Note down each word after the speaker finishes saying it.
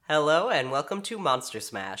Hello and welcome to Monster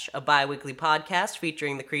Smash, a bi-weekly podcast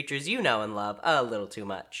featuring the creatures you know and love a little too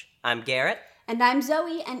much. I'm Garrett. And I'm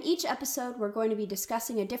Zoe, and each episode we're going to be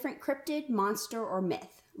discussing a different cryptid, monster, or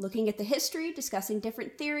myth. Looking at the history, discussing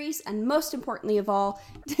different theories, and most importantly of all,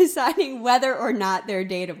 deciding whether or not they're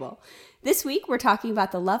dateable. This week we're talking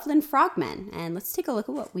about the Loveland Frogmen, and let's take a look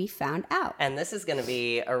at what we found out. And this is going to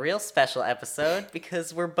be a real special episode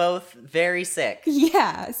because we're both very sick.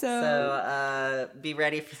 Yeah, So be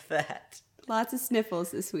ready for that. Lots of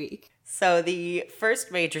sniffles this week. So the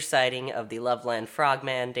first major sighting of the Loveland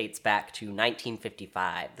Frogman dates back to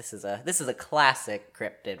 1955. This is a classic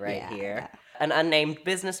cryptid right here. Yeah. An unnamed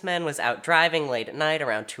businessman was out driving late at night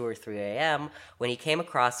around 2 or 3 a.m. when he came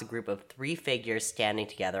across a group of 3 figures standing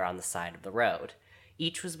together on the side of the road.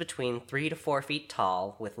 Each was between 3 to 4 feet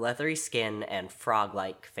tall, with leathery skin and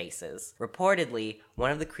frog-like faces. Reportedly,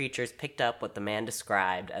 one of the creatures picked up what the man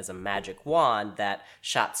described as a magic wand that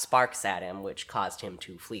shot sparks at him, which caused him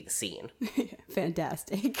to flee the scene.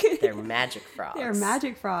 Fantastic. They're magic frogs. They're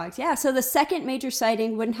magic frogs. Yeah, so the second major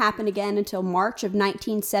sighting wouldn't happen again until March of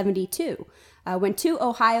 1972, when 2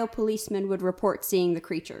 Ohio policemen would report seeing the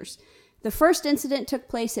creatures. The first incident took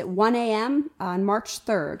place at 1 a.m. on March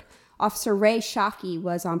 3rd. Officer Ray Shockey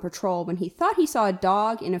was on patrol when he thought he saw a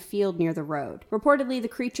dog in a field near the road. Reportedly, the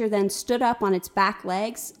creature then stood up on its back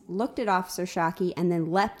legs, looked at Officer Shockey, and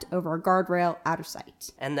then leapt over a guardrail out of sight.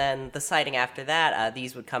 And then the sighting after that,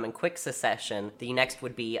 these would come in quick succession. The next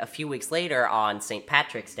would be a few weeks later on St.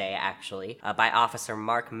 Patrick's Day, actually, by Officer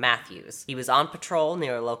Mark Matthews. He was on patrol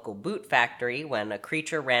near a local boot factory when a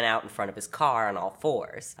creature ran out in front of his car on all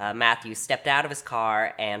fours. Matthews stepped out of his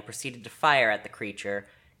car and proceeded to fire at the creature,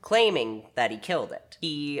 claiming that he killed it.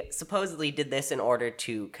 He supposedly did this in order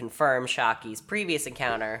to confirm Shockey's previous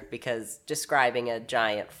encounter, because describing a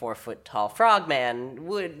giant 4-foot-tall frogman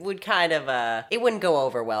would kind of, it wouldn't go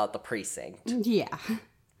over well at the precinct. Yeah.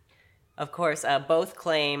 Of course, both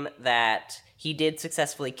claim that he did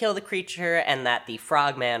successfully kill the creature, and that the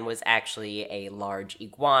frogman was actually a large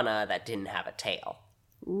iguana that didn't have a tail.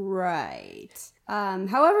 Right.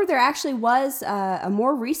 However, there actually was a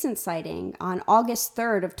more recent sighting on August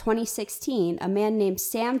 3rd of 2016. A man named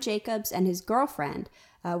Sam Jacobs and his girlfriend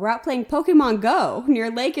were out playing Pokemon Go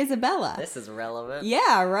near Lake Isabella. This is relevant.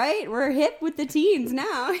 Yeah, right? We're hip with the teens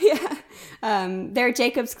now. Yeah. There,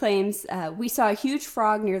 Jacobs claims, we saw a huge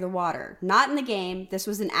frog near the water. Not in the game. This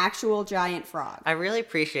was an actual giant frog. I really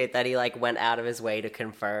appreciate that he, went out of his way to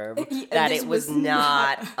confirm that this it was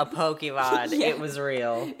not a Pokemon. Yeah. It was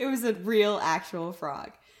real. It was a real, actual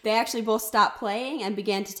frog. They actually both stopped playing and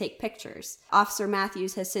began to take pictures. Officer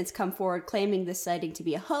Matthews has since come forward claiming this sighting to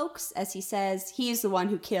be a hoax. As he says, he's the one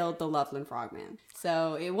who killed the Loveland Frogman.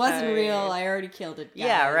 So it wasn't real. I already killed it, guys.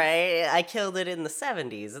 Yeah, right? I killed it in the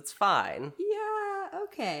 70s. It's fine. Yeah,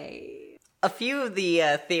 okay. A few of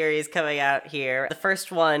the theories coming out here. The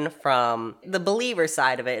first one from the believer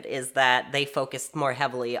side of it is that they focused more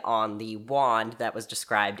heavily on the wand that was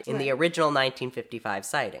described in the original 1955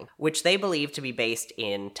 sighting, which they believe to be based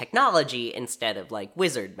in technology instead of,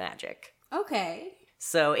 wizard magic. Okay.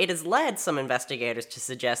 So it has led some investigators to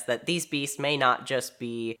suggest that these beasts may not just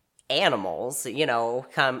be animals,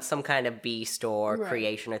 some kind of beast or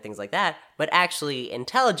creation or things like that, but actually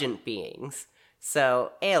intelligent beings.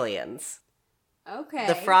 So, aliens. Okay.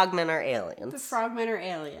 The frogmen are aliens. The frogmen are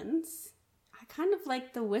aliens. I kind of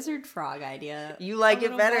like the wizard frog idea. You like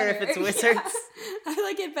it better if it's wizards? Yeah, I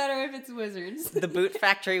like it better if it's wizards. The boot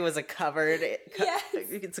factory was a covered... Yes.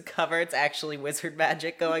 It's a cover. It's actually wizard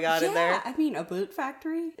magic going on in there. I mean, a boot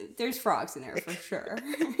factory? There's frogs in there for sure.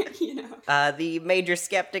 The major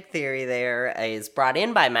skeptic theory there is brought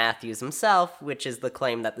in by Matthews himself, which is the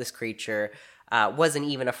claim that this creature... wasn't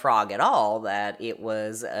even a frog at all, that it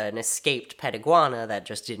was an escaped pet iguana that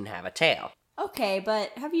just didn't have a tail. Okay,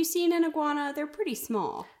 but have you seen an iguana? They're pretty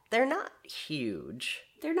small. They're not huge.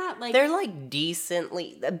 They're not They're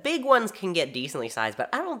decently... The big ones can get decently sized, but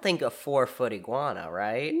I don't think a 4-foot iguana,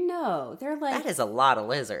 right? No, they're That is a lot of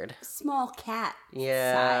lizard. small cat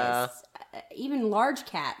Yeah. size. Even large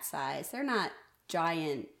cat size. They're not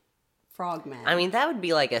giant frogmen. I mean, that would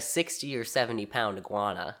be like a 60 or 70 pound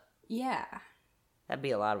iguana. Yeah. That'd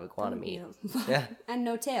be a lot of iguana meat. Yeah. And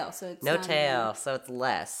no tail, so it's No not tail, so it's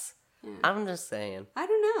less. Yeah. I'm just saying. I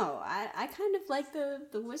don't know. I kind of like the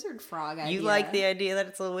wizard frog idea. You like the idea that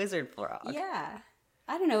it's a wizard frog. Yeah.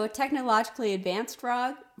 I don't know. A technologically advanced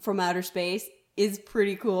frog from outer space is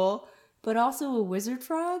pretty cool, but also a wizard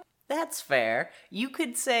frog? That's fair. You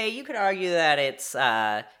could argue that it's,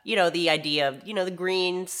 the idea of, the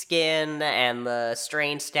green skin and the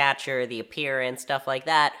strange stature, the appearance, stuff like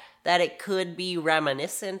that. that it could be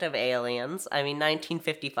reminiscent of aliens. I mean,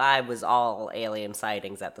 1955 was all alien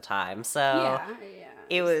sightings at the time, so Yeah.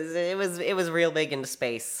 it was real big into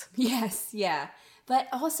space. Yes, yeah. But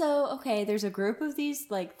also, okay, there's a group of these,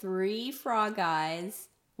 like, 3 frog guys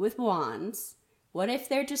with wands. What if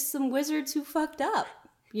they're just some wizards who fucked up?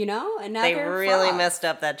 You know? And now They they're really frogs. messed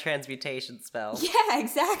up that transmutation spell. Yeah,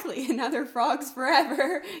 exactly. And now they're frogs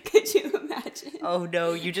forever. Could you imagine? Oh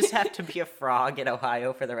no, you just have to be a frog in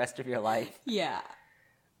Ohio for the rest of your life. Yeah.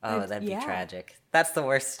 Oh, that'd be Yeah. tragic. That's the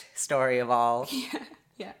worst story of all.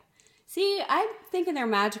 Yeah. See, I'm thinking they're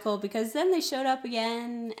magical because then they showed up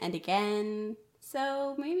again and again.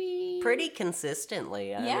 So maybe... Pretty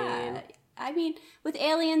consistently, I mean, with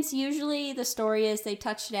aliens, usually the story is they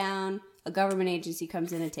touch down, a government agency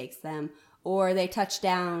comes in and takes them, or they touch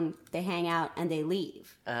down, they hang out, and they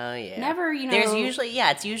leave. Oh, yeah. Never, There's usually,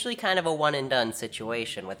 it's usually kind of a one and done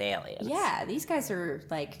situation with aliens. Yeah, these guys are,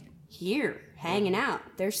 like, here, hanging out.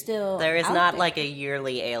 They're still There is out not there. like a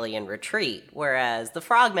yearly alien retreat, whereas the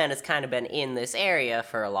Frogman has kind of been in this area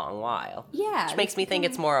for a long while. Yeah. Which makes me think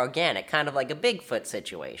it's more organic, kind of like a Bigfoot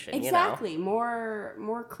situation, Exactly. More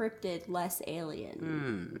cryptid, less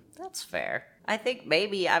alien. That's fair. I think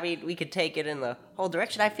maybe, we could take it in the whole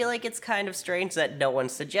direction. I feel like it's kind of strange that no one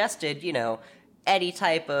suggested, any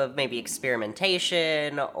type of maybe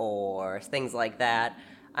experimentation or things like that.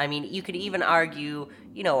 I mean, you could even argue,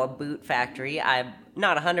 a boot factory. I'm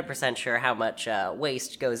not 100% sure how much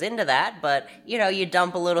waste goes into that, but, you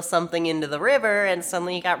dump a little something into the river and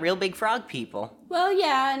suddenly you got real big frog people. Well,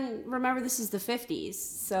 yeah, and remember this is the 50s,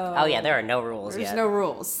 so... Oh, yeah, there are no rules There's yet. no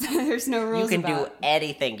rules. There's no rules You can do about...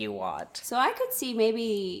 anything you want. So I could see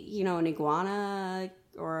maybe, an iguana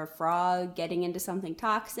or a frog getting into something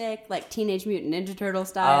toxic, like Teenage Mutant Ninja Turtle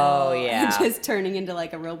style. Oh, yeah. And just turning into,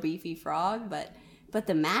 like, a real beefy frog, But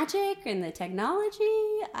the magic and the technology,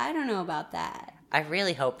 I don't know about that. I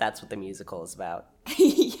really hope that's what the musical is about.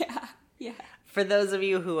 Yeah. For those of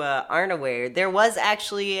you who aren't aware, there was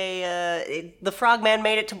actually the Frogman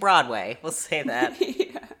made it to Broadway. We'll say that.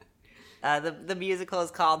 The musical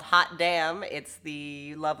is called Hot Damn. It's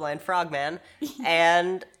the Loveline Frogman.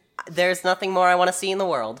 And there's nothing more I want to see in the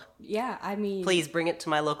world. Yeah, I mean... Please bring it to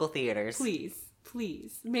my local theaters. Please.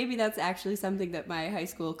 Maybe that's actually something that my high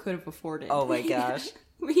school could have afforded. Oh my gosh.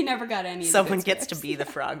 We never got any of the Someone good gets to scripts. be the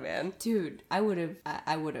Frogman. Dude, I would have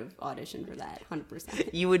auditioned for that,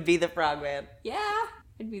 100%. You would be the Frogman. Yeah,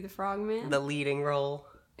 I'd be the frogman. The leading role.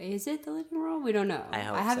 Is it the living role? We don't know. I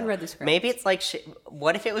hope I haven't so. read the script. Maybe it's like,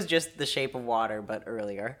 what if it was just The Shape of Water, but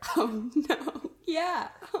earlier? Oh, no. Yeah.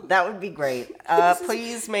 That would be great.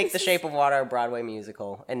 Please make The Shape of Water a Broadway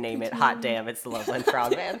musical and name it Hot Damn, It's the Loveland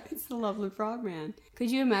Frogman. It's the lovely frogman.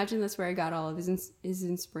 Could you imagine that's where I got all of his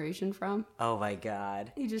inspiration from? Oh my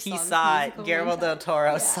god. He just saw saw this it. musical Guillermo one del time.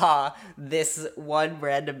 Toro Yeah. saw this one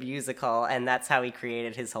random musical, and that's how he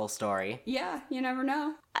created his whole story. Yeah, you never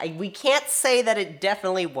know. We can't say that it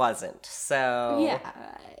definitely wasn't, so... Yeah,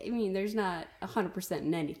 I mean, there's not 100%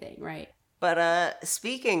 in anything, right? But,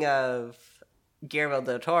 speaking of Guillermo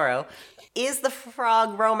del Toro, is the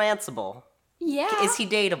frog romanceable? Yeah. Is he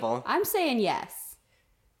dateable? I'm saying yes.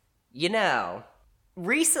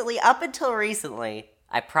 Up until recently,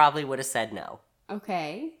 I probably would have said no.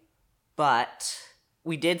 Okay. But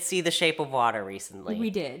we did see The Shape of Water recently. We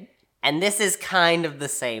did. And this is kind of the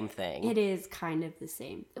same thing. It is kind of the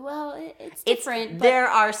same. Well, it's different. but There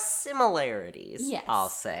are similarities, yes, I'll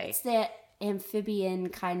say. It's that amphibian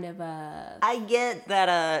kind of I get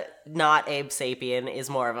that not Abe Sapien is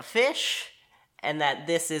more of a fish, and that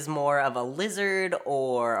this is more of a lizard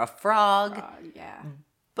or a frog, yeah.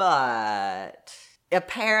 but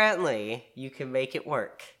apparently you can make it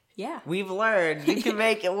work. Yeah. We've learned you can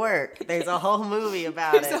make it work. There's a whole movie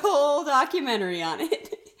about There's it. a whole documentary on it.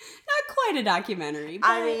 Not quite a documentary, but...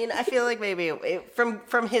 I mean, I feel like maybe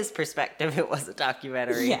from his perspective, it was a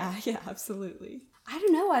documentary. Yeah, absolutely. I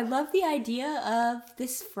don't know. I love the idea of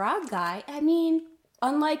this frog guy. I mean,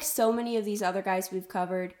 unlike so many of these other guys we've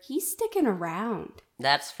covered, he's sticking around.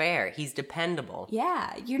 That's fair. He's dependable.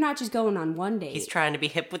 Yeah, you're not just going on one date. He's trying to be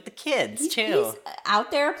hip with the kids, too. He's out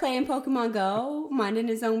there playing Pokemon Go, minding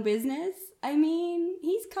his own business. I mean,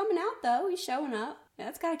 he's coming out, though. He's showing up.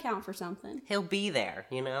 That's got to count for something. He'll be there,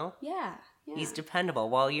 Yeah. He's dependable.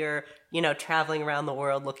 While you're, traveling around the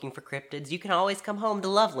world looking for cryptids, you can always come home to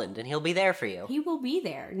Loveland and he'll be there for you. He will be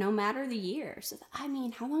there no matter the year. So, I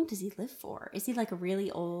mean, how long does he live for? Is he like a really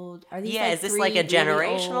old? Are these is this three like a really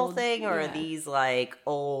generational old- thing, or are Yeah. these like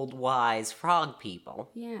old, wise frog people?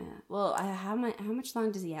 Yeah. Well, how much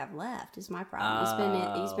long does he have left? Is my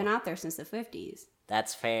problem. He's been out there since the 50s.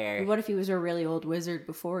 That's fair. What if he was a really old wizard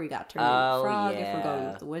before he got turned Oh, into a frog, if we're yeah. going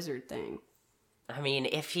with the wizard thing? I mean,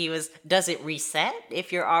 if he was... Does it reset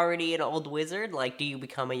if you're already an old wizard? Like, do you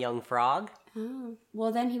become a young frog? Oh.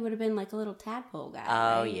 Well, then he would have been like a little tadpole guy,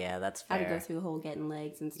 Oh, right? yeah, that's Had to fair. go through a whole getting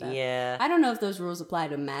legs and stuff. Yeah. I don't know if those rules apply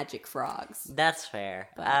to magic frogs. That's fair.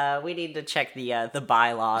 But- We need to check the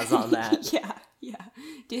bylaws on that. Yeah.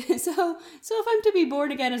 So if I'm to be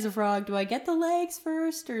born again as a frog, do I get the legs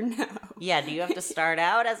first or no? Yeah, do you have to start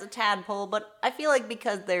out as a tadpole? But I feel like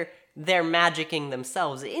because they're magicking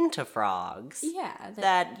themselves into frogs, Yeah.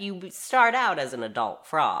 that you start out as an adult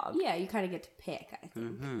frog. Yeah, you kind of get to pick, I think.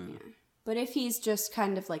 Mm-hmm. Yeah. But if he's just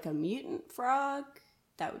kind of like a mutant frog,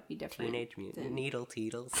 that would be different. Teenage Mutant than- Needle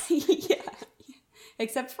Teetles. yeah.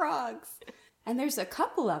 Except frogs. And there's a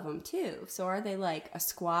couple of them, too. So are they like a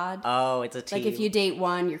squad? Oh, it's a team. Like if you date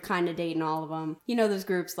one, you're kind of dating all of them. You know those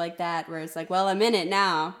groups like that where it's like, well, I'm in it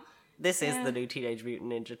now. This is Yeah. the new Teenage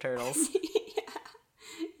Mutant Ninja Turtles.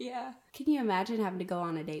 Yeah. Can you imagine having to go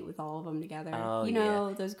on a date with all of them together? Oh, you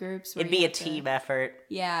know those groups where It'd you be a have to- team effort.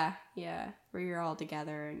 Yeah. Where you're all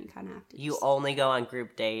together and you kind of have to. You just- only go on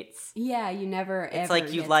group dates. Yeah, you never. It's ever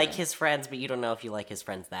like you get like to- his friends, but you don't know if you like his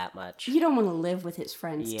friends that much. You don't want to live with his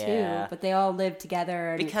friends Yeah. too, but they all live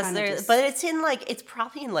together. And you Because kinda they're, just- but it's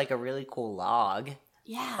probably in like a really cool log,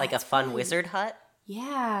 yeah, like a it's fun fun. wizard hut.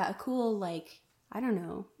 Yeah, a cool I don't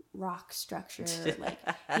know, rock structure,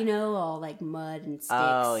 all like mud and sticks.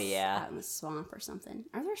 Oh, yeah. Out in the swamp or something.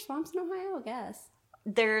 Are there swamps in Ohio? I guess.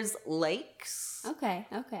 There's lakes. Okay.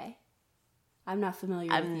 I'm not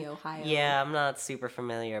familiar with the Ohio. Yeah, I'm not super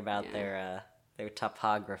familiar about Yeah. their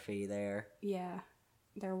topography there. Yeah,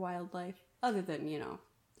 their wildlife. Other than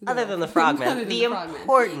Other than the frogmen, Other than the frogmen.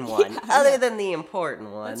 important one. Yeah, Other yeah. than the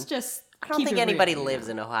important one. Let's just. I don't keep think it real, anybody you know? lives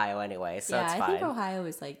in Ohio anyway, so Yeah, it's I fine. think Ohio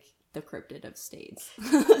is like the cryptid of states.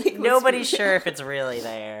 Like, Nobody's let's be sure real. if it's really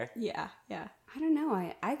there. Yeah. I don't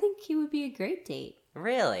know. I think he would be a great date,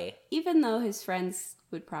 Really? even though his friends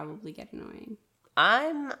would probably get annoying.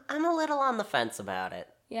 I'm a little on the fence about it.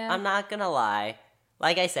 Yeah. I'm not gonna lie.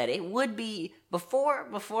 Like I said, it would be before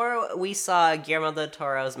we saw Guillermo del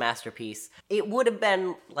Toro's masterpiece, it would have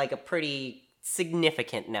been like a pretty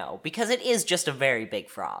significant no, because it is just a very big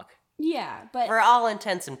frog. Yeah, but For all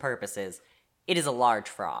intents and purposes, it is a large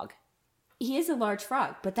frog. he is a large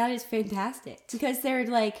frog, but that is fantastic because they're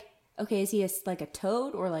like, okay, is he like a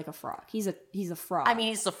toad or like a frog? He's a frog. I mean,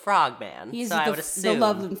 he's a frog man, he's so I would the assume.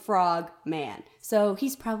 Loveland frog man. So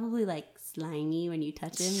he's probably like slimy when you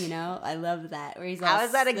touch him. I love that. Where he's all How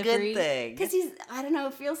is that a good slippery. thing? Because I don't know,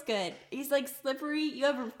 it feels good. He's like slippery. You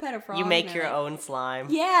ever pet a frog? You and make they're your like- own slime.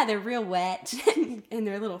 Yeah, they're real wet and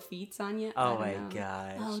their little feet's on you. I Oh don't my know.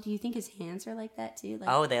 gosh. Oh, do you think his hands are like that too? Like,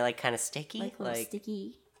 Oh, they like kind of sticky? like little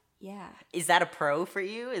sticky. Yeah. Is that a pro for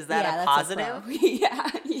you? Is that Yeah, a that's positive? pro.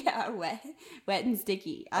 yeah, wet and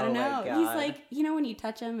sticky. I don't Oh my know. He's God. like, when you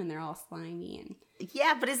touch them and they're all slimy and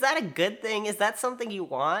Yeah, but is that a good thing? Is that something you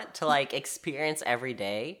want to like experience every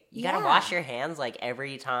day? You gotta Yeah. wash your hands like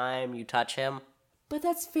every time you touch him. but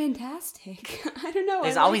that's fantastic. I don't know.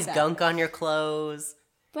 There's I like always that. gunk on your clothes.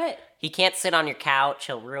 But He can't sit on your couch.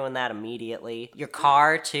 He'll ruin that immediately. Your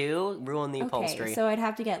car too, ruin the okay, upholstery. so I'd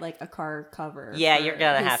have to get like a car cover. Yeah, for you're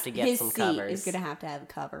gonna his- have to get his some seat covers. Is gonna have to have a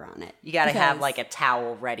cover on it. You gotta have because- like a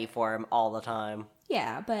towel ready for him all the time.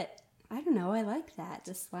 Yeah, but I don't know. I like that.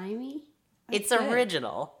 The slimy. It's That's good.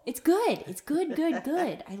 original. It's good. It's good.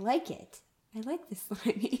 I like it. I like the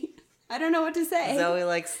slimy. I don't know what to say. Zoe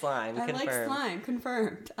likes slime. I Confirmed. like slime.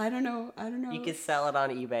 Confirmed. I don't know. You can sell it on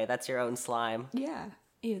eBay. That's your own slime. Yeah.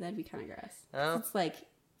 Ew, that'd be kind of gross. Oh. It's like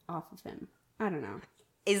off of him. I don't know.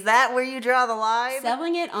 Is that where you draw the line?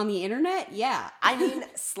 Selling it on the internet? Yeah. I mean,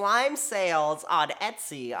 slime sales on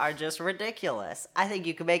Etsy are just ridiculous. I think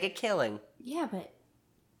you could make a killing. Yeah, but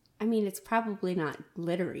I mean, it's probably not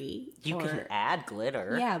glittery. You can add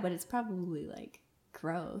glitter. Yeah, but it's probably like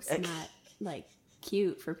gross, not like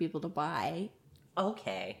cute for people to buy.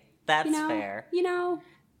 Okay, that's You know? fair.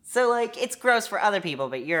 So, like, it's gross for other people,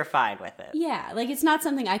 but you're fine with it. Yeah, like it's not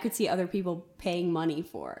something I could see other people paying money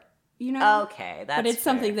for. Okay, that's but it's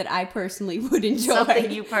something fair. that I personally would enjoy.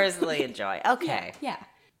 Something you personally enjoy. Okay. Yeah.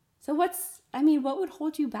 So what would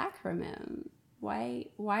hold you back from him? Why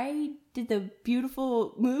did the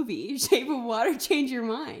beautiful movie Shape of Water change your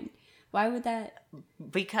mind? Why would that?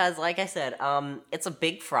 Because, like I said, it's a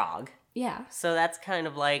big frog. Yeah. So that's kind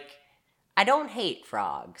of like, I don't hate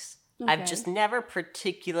frogs. I've Okay. just never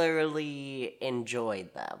particularly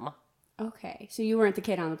enjoyed them. Okay. So you weren't the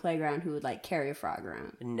kid on the playground who would like carry a frog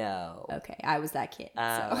around. No. Okay, I was that kid.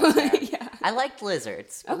 Oh, so okay. yeah. I liked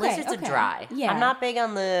lizards, but Okay, lizards okay. are dry. Yeah. I'm not big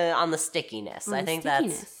on the stickiness. On I the think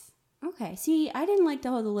stickiness. Okay, see, I didn't like to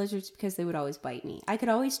hold the lizards because they would always bite me. I could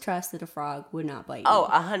always trust that a frog would not bite Oh,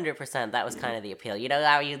 me. 100%. That was kind of the appeal. You know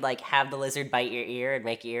how you'd like have the lizard bite your ear and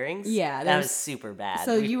make earrings? Yeah, that was super bad.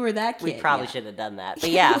 So you were that kid. We probably should have done that. But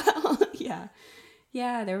yeah. Well, yeah.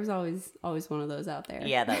 Yeah, there was always one of those out there.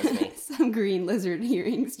 Yeah, that was me. Some green lizard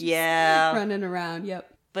earrings just running around, yep.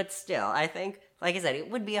 But still, I think, like I said, it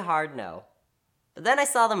would be a hard no. But then I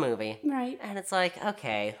saw the movie. Right. And it's like,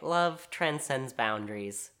 okay, love transcends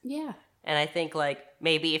boundaries. Yeah. And I think, like,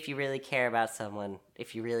 maybe if you really care about someone,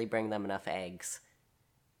 if you really bring them enough eggs,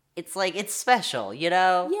 it's like, it's special, you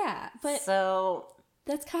know? Yeah, but So,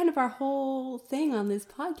 that's kind of our whole thing on this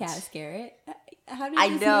podcast, Garrett. How did I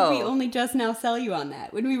this know. movie only just now sell you on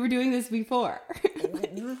that when we were doing this before?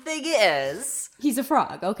 the thing is, He's a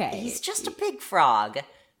frog, okay. he's just a big frog.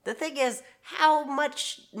 The thing is, how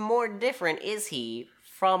much more different is he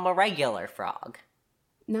from a regular frog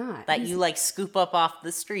Not. that you, like, scoop up off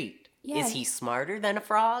the street? Yeah. Is he smarter than a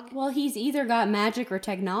frog? Well, he's either got magic or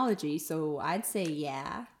technology, so I'd say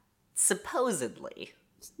yeah. Supposedly.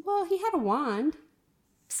 Well, he had a wand.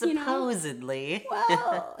 You know? Supposedly.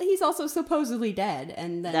 Well, he's also supposedly dead,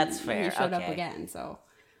 and then That's fair, he showed up okay. again, so...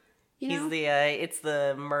 You He's know? it's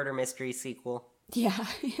the murder mystery sequel. Yeah.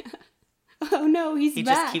 Oh no, he's He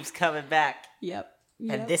back. just keeps coming back. Yep.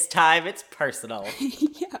 And this time it's personal.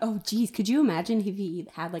 Yeah. Oh, geez. Could you imagine if he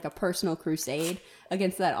had like a personal crusade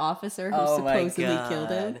against that officer who Oh my supposedly killed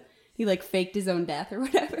him? God. He like faked his own death or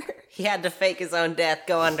whatever. He had to fake his own death,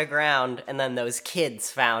 go underground, and then those kids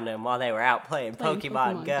found him while they were out playing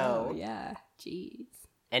Pokemon Go. Yeah. Jeez.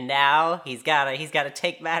 And now he's gotta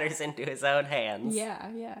take matters into his own hands. Yeah.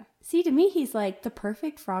 Yeah. See, to me, he's like the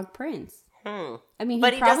perfect frog prince. I mean,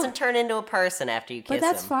 But he doesn't turn into a person after you kiss him. But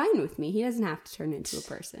that's fine with me. He doesn't have to turn into a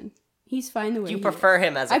person. He's fine the way You he prefer is.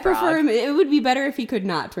 him as a I frog. prefer him. It would be better if he could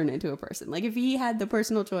not turn into a person. Like if he had the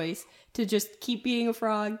personal choice to just keep being a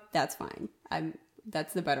frog, that's fine.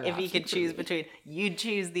 That's the better If he option could for choose me. between, you'd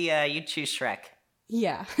choose Shrek.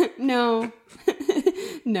 Yeah. No.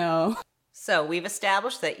 No. So we've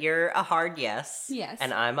established that you're a hard yes. Yes.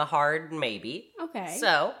 And I'm a hard maybe. Okay.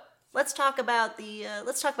 So let's talk about the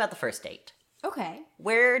first date. Okay.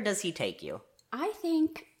 Where does he take you? I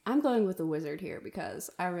think I'm going with the wizard here because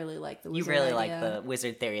I really like the You wizard really idea. like the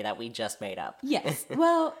wizard theory that we just made up. Yes.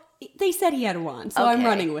 Well, they said he had a wand, so I'm Okay,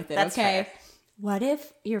 running with it, that's okay? fair. What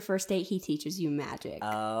if your first date he teaches you magic?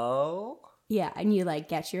 Oh. Yeah, and you like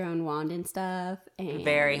get your own wand and stuff, and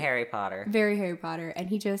Very Harry Potter. very Harry Potter, and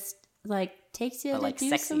he just like takes you But, to like, do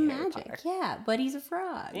sexy some Harry magic. Potter. Yeah, but he's a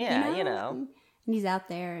frog. Yeah, you know. And he's out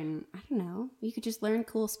there, and I don't know. You could just learn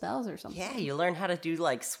cool spells or something. Yeah, you learn how to do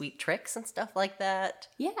like sweet tricks and stuff like that.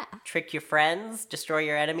 Yeah, Trick your friends, destroy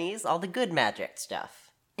your enemies, all the good magic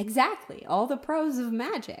stuff. exactly. All the pros of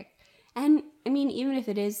magic, and I mean, even if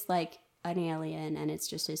it is like an alien and it's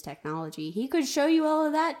just his technology, he could show you all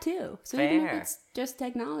of that too. So even if Fair. it's just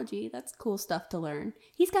technology, that's cool stuff to learn.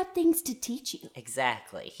 He's got things to teach you.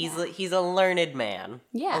 Exactly. He's a learned man.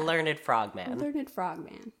 Yeah. A learned frog A man. learned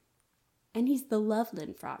frogman. And he's the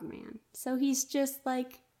Loveland frogman. So he's just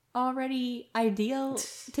like already ideal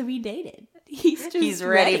to be dated. He's just He's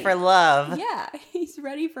ready for love. Yeah, he's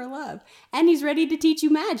ready for love. And he's ready to teach you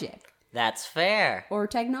magic That's fair. or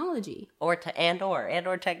technology. Or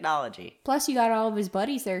technology. Plus you got all of his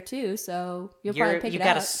buddies there too, so you'll probably pick You it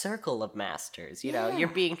got up. a circle of masters. You know, Yeah. you're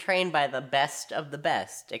being trained by the best of the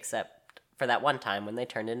best, except for that one time when they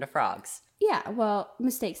turned into frogs. Yeah, well,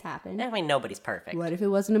 mistakes happen. I mean, nobody's perfect. What if it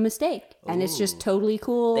wasn't a mistake? And it's just totally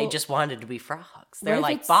cool. They just wanted to be frogs. They're if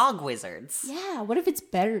like it's- bog wizards. Yeah, what if it's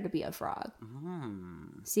better to be a frog?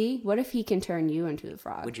 See, what if he can turn you into a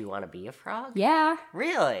frog? Would you want to be a frog? Yeah.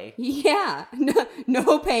 Really? Yeah,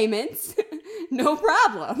 no payments, no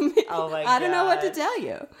problem. Oh my I don't know what to God. tell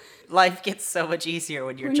you. Life gets so much easier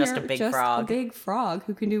when you're just a big frog. A big frog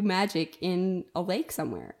who can do magic in a lake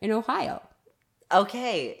somewhere in Ohio.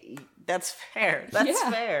 Okay, that's fair. That's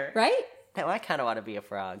Yeah, fair. right? Now I kind of want to be a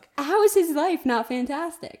frog. How is his life not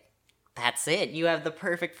fantastic? That's it. You have the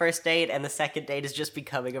perfect first date, and the second date is just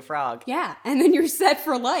becoming a frog. Yeah, and then you're set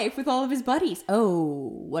for life with all of his buddies. Oh,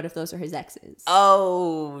 what if those are his exes?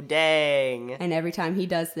 Oh, dang. And every time he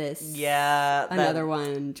does this, Yeah. another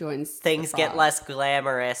one joins. the Things get frog. less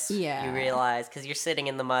glamorous. Yeah. You realize, because you're sitting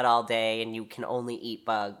in the mud all day and you can only eat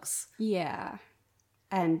bugs. Yeah,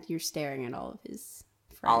 and you're staring at all of his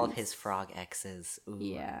friends. All of his frog exes. Ooh.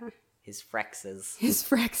 Yeah, His frexes. his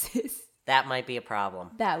frexes. That might be a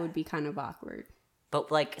problem. That would be kind of awkward.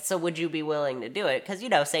 But, like, so would you be willing to do it? Because, you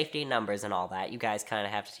know, safety in numbers and all that. You guys kind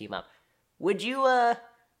of have to team up. Would you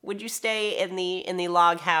stay in the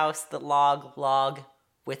log house, the log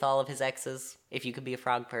with all of his exes if you could be a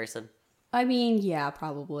frog person? I mean, yeah,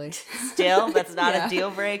 probably. Still, that's not Yeah. a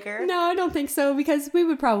deal breaker? No, I don't think so, because we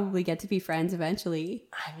would probably get to be friends eventually.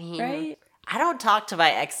 I mean, Right? I don't talk to my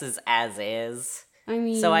exes as is. I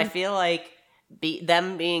mean, So I feel like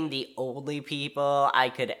them being the only people I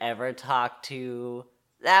could ever talk to,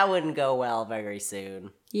 that wouldn't go well very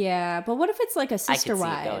soon. yeah, but what if it's like a sister see it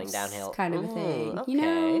wives going downhill. kind of a Ooh, thing? okay. You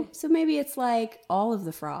know? So maybe it's like all of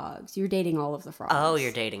the frogs. You're dating all of the frogs. Oh,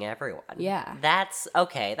 you're dating everyone. Yeah. That's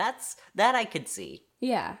okay. That I could see.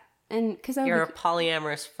 Yeah. And because You're a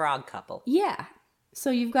polyamorous frog couple. yeah. So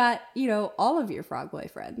you've got, all of your frog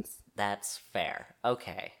boyfriends. That's fair.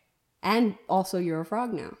 Okay. And also you're a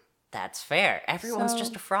frog now. That's fair. Everyone's So-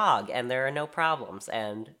 just a frog, and there are no problems.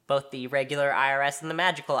 And both the regular IRS and the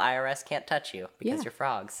magical IRS can't touch you because Yeah. you're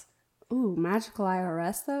frogs. Ooh, magical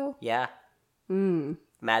IRS though? Yeah. Hmm.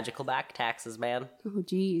 Magical back taxes, man. Oh,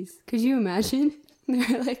 geez. Could you imagine?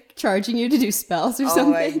 They're like charging you to do spells or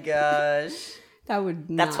something. gosh. That would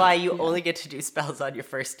That's not- why you yeah. only get to do spells on your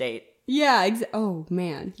first date. Yeah, oh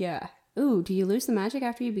man, yeah. Ooh, do you lose the magic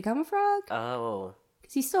after you become a frog? Oh.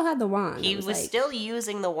 Because he still had the wand. He It was like, still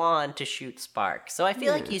using the wand to shoot sparks, so I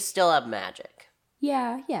feel like you still have magic.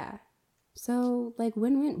 Yeah, yeah. So, like,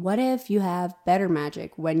 win-win. What if you have better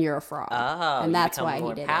magic when you're a frog? Oh, and that's you become why more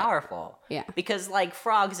he did powerful. Yeah. Because like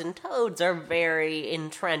frogs and toads are very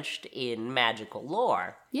entrenched in magical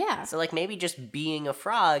lore. it. Yeah. So like maybe just being a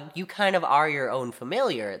frog, you kind of are your own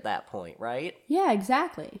familiar at that point, right? Yeah,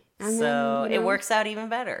 exactly. And So then, it works out even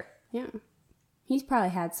better. Yeah. He's probably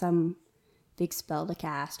had some big spell to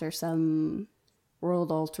cast or some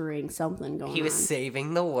world-altering something going on. He was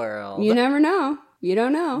saving the world. You never know. You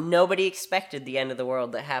don't know. Nobody expected the end of the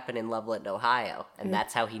world to happen in Loveland, Ohio, and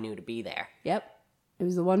that's how he knew to be there. Yep. It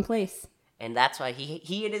was the one place. And that's why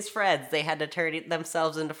he and his friends, they had to turn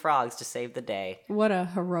themselves into frogs to save the day. What a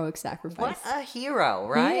heroic sacrifice. What a hero,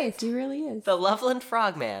 He right? is. He really is. The Loveland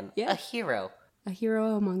Frogman, Yeah. a hero A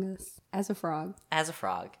hero among us as a frog. as a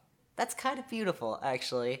frog. That's kind of beautiful,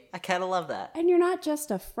 actually. I kind of love that. And you're not just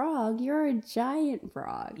a frog, you're a giant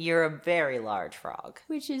frog, You're a very large frog.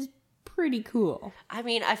 which is pretty cool. I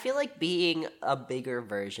mean, I feel like being a bigger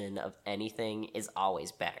version of anything is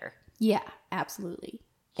always better. Yeah, absolutely.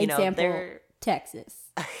 You know, Example, they're- Texas.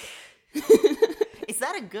 Is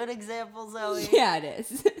that a good example, Zoe? Yeah, it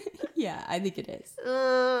is. Yeah, I think it is.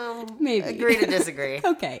 Maybe. Agree to disagree.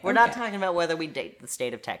 Okay, We're not okay. talking about whether we date the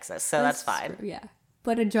state of Texas, so that's fine. true, yeah.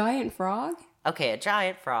 But a giant frog? Okay, a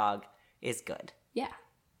giant frog is good. Yeah.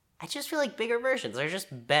 I just feel like bigger versions are just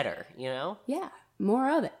better, you know? Yeah. More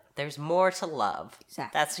of it. There's more to love.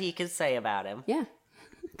 Exactly. That's what you could say about him. Yeah.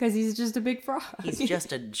 Because he's just a big frog. He's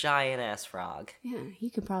just a giant ass frog. Yeah, he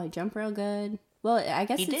can probably jump real good. Well, I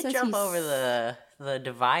guess He it did says jump he's- over the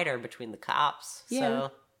divider between the cops, Yeah.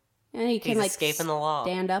 so And he can he's like escaping the law.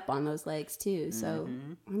 stand up on those legs too. So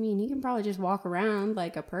I mean, he can probably just walk around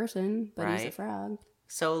like a person, but he's a Right. frog.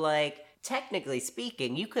 So like technically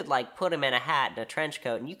speaking, you could like put him in a hat and a trench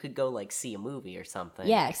coat, and you could go like see a movie or something.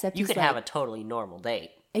 Yeah, except you he's, could have a like- totally normal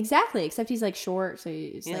date. Exactly, except he's like short, so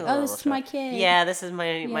it's Yeah, like, a oh, little this is my short. kid. Yeah, this is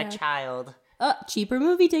my Yeah. child. Oh, cheaper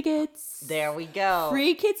movie tickets. There we go.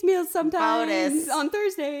 Free kids meals sometimes Bonus. on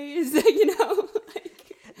Thursdays. You know.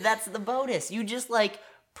 Like, That's the bonus. You just like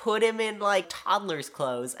put him in like toddler's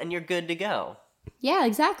clothes, and you're good to go. yeah,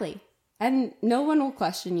 exactly. And no one will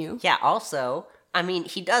question you. Yeah, also, I mean,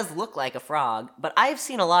 he does look like a frog, but I've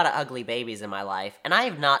seen a lot of ugly babies in my life, and I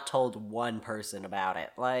have not told one person about it.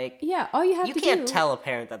 Like, Yeah, all you have you to can't do. tell a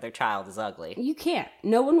parent that their child is ugly. You can't.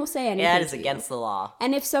 No one will say anything. Yeah, that is to you. against the law.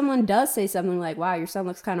 And if someone does say something like, wow, your son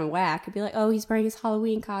looks kind of whack, I'd be like, oh, he's wearing his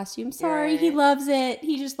Halloween costume. Sorry, he Right. loves it.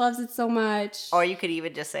 He just loves it so much. Or you could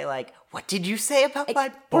even just say, like, what did you say about my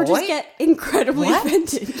boy? Or just get incredibly What?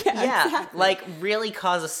 offended. Yeah, yeah, exactly. like really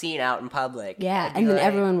cause a scene out in public. Yeah, And be and then like,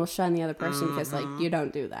 everyone will shun the other person because, like, you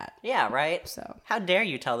don't do that. Yeah, right? So, How dare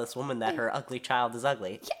you tell this woman that her ugly child is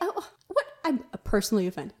ugly? oh, what? I'm personally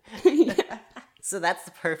offended. Yeah. So that's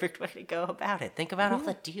the perfect way to go about it. Think about all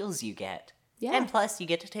the deals you get. Yeah. And plus, you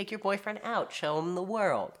get to take your boyfriend out, show him the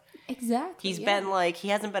world. Exactly. He's yeah. been like, he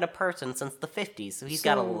hasn't been a person since the 50s, so he's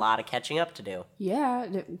got a So- lot of catching up to do. Yeah,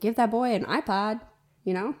 give that boy an iPod,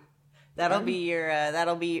 you know? That'll be your,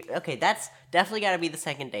 okay, that's definitely gotta be the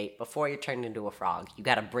second date before you're turned into a frog. You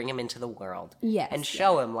gotta bring him into the world. Yes, And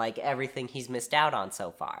show him, like, everything he's missed out on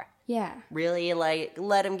so far. Yeah. Really, like,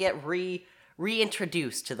 let him get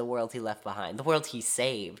reintroduced to the world he left behind, the world he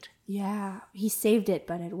saved. Yeah, he saved it,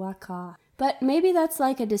 but at what cost? But maybe that's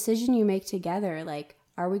like a decision you make together. Like,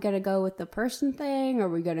 are we going to go with the person thing? Or are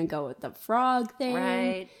we going to go with the frog thing?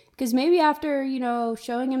 Right. Because maybe after,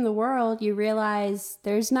 showing him the world, you realize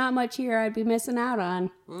there's not much here I'd be missing out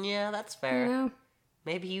on. Yeah, that's fair. You know?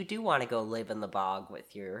 Maybe you do want to go live in the bog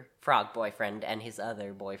with your frog boyfriend and his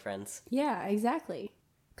other boyfriends. Yeah, exactly.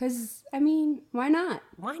 Because, why not?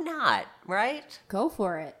 Why not, right? Go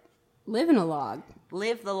for it. Live in a log.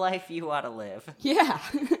 Live the life you want to live. Yeah.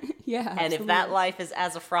 Yeah. And absolutely. if that life is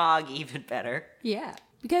as a frog, even better. Yeah.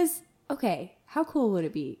 Because, okay, how cool would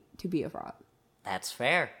it be to be a frog? That's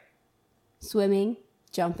fair. Swimming,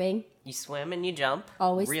 jumping, You swim and you jump.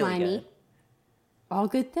 always Really slimy. good. All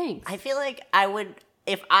good things. I feel like I would,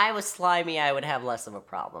 if I was slimy, I would have less of a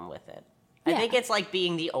problem with it. I Yeah. think it's like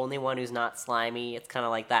being the only one who's not slimy. It's kind of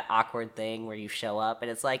like that awkward thing where you show up and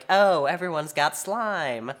it's like, oh, everyone's got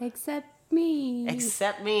slime. Except me.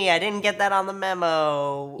 Except me. I didn't get that on the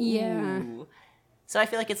memo. Yeah. Ooh. So I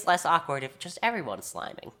feel like it's less awkward if just everyone's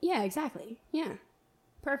sliming. Yeah, exactly. Yeah.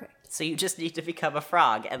 Perfect. So you just need to become a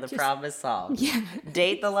frog and the problem is solved. Yeah.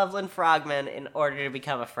 Date the Loveland Frogman in order to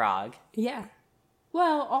become a frog. Yeah.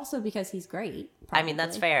 Well, also because he's great. I mean,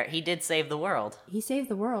 that's probably. fair. He did save the world. He saved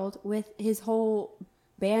the world with his whole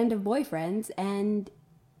band of boyfriends, and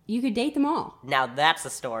you could date them all. Now that's a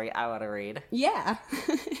story I want to read. Yeah.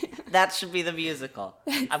 That should be the musical.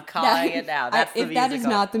 I'm calling it now. That's the if musical. that is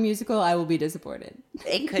not the musical, I will be disappointed.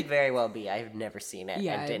 It could very well be. I've never seen it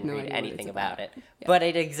Yeah, I and have didn't no read idea what anything it's about about. it. Yeah. But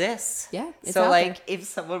it exists. Yeah, it's so out like if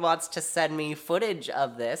someone wants to send me footage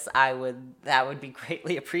of this, that would be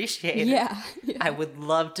greatly appreciated. Yeah. I would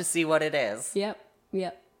love to see what it is. Yep.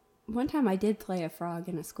 One time I did play a frog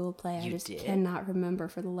in a school play. I You just did? cannot remember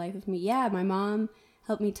for the life of me. Yeah, my mom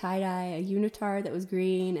helped me tie-dye a unitard that was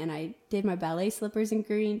green, and I did my ballet slippers in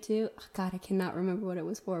green too. Oh, God, I cannot remember what it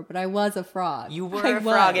was for, but I was a frog. You were I a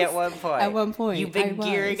frog was. at one point. At one point, You've been I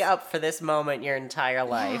gearing was. up for this moment your entire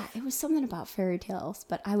life. Yeah, it was something about fairy tales,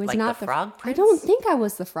 but I was Like not the Frog I Prince? don't think I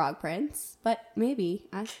was the Frog Prince, but maybe.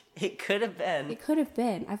 It could have been. It could have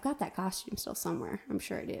been. I've got that costume still somewhere. I'm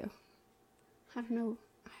sure I do. I don't know.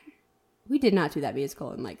 We did not do that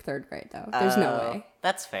musical in like third grade, though. There's no way.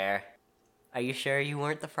 That's fair. Are you sure you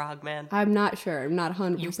weren't the Frogman? I'm not sure. I'm not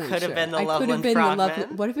 100% You sure. could have been the I could have Loveland been Frogman. the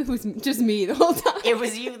Loveland. What if it was just me the whole time? It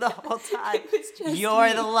was you the whole time. It was just You're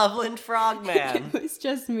me. the Loveland Frogman. It was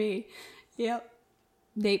just me. Yep.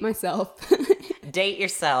 Date myself. Date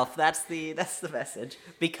yourself. That's the message.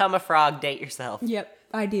 Become a frog, date yourself. Yep.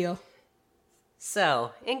 Ideal.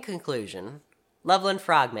 So, in conclusion, Loveland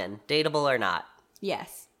Frogman, dateable or not?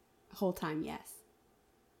 Yes. Whole time, yes.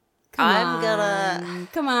 I'm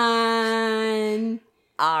Come on.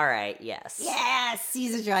 Alright, yes. Yes,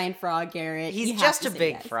 he's a giant frog, Garrett. He's You have just to a say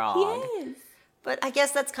big yes. frog. He is. But I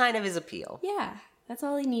guess that's kind of his appeal. Yeah, that's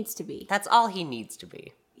all he needs to be. That's all he needs to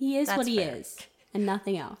be. He is That's what he fair. is, and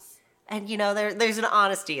nothing else. And there's an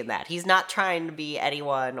honesty in that. He's not trying to be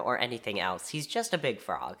anyone or anything else. He's just a big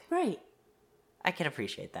frog. Right. I can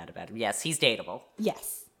appreciate that about him. Yes, he's dateable.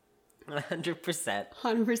 Yes. 100%.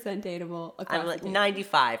 100% dateable. I'm across like the board.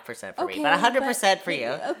 95% for me, but 100% for you.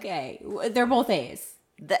 Okay, they're both A's.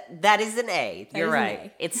 That is an A. You're is an right.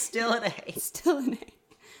 A. It's still an A. Still an A.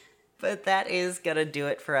 But that is going to do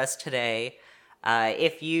it for us today.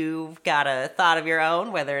 If you've got a thought of your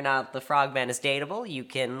own, whether or not the Frogman is dateable, you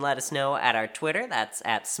can let us know at our Twitter. That's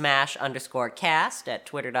at @smash_cast at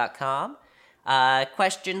twitter.com.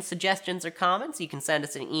 Questions, suggestions, or comments, you can send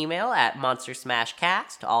us an email at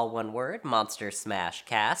monstersmashcast, all one word,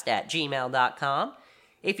 monstersmashcast @gmail.com.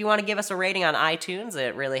 If you want to give us a rating on iTunes,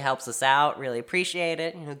 it really helps us out, really appreciate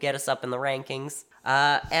it, get us up in the rankings.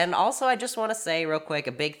 And also, I just want to say real quick,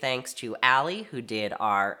 a big thanks to Allie, who did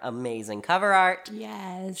our amazing cover art.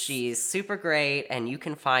 Yes. She's super great, and you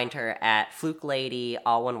can find her at Fluke Lady,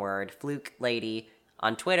 all one word, Fluke Lady,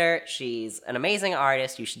 on Twitter. She's an amazing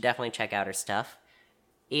artist. You should definitely check out her stuff.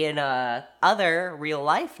 In other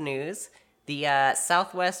real-life news, the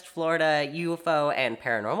Southwest Florida UFO and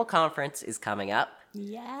Paranormal Conference is coming up.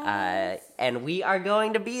 Yes. And we are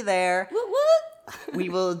going to be there. Woot woot. We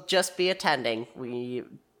will just be attending. We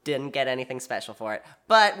didn't get anything special for it.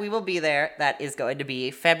 But we will be there. That is going to be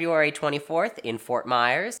February 24th in Fort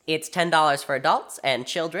Myers. It's $10 for adults, and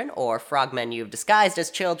children, or frogmen you've disguised as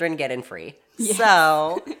children, get in free. Yes.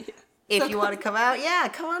 So, if you want to come out,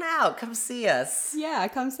 come on out. Come see us. Yeah,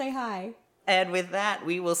 come say hi. And with that,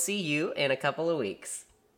 we will see you in a couple of weeks.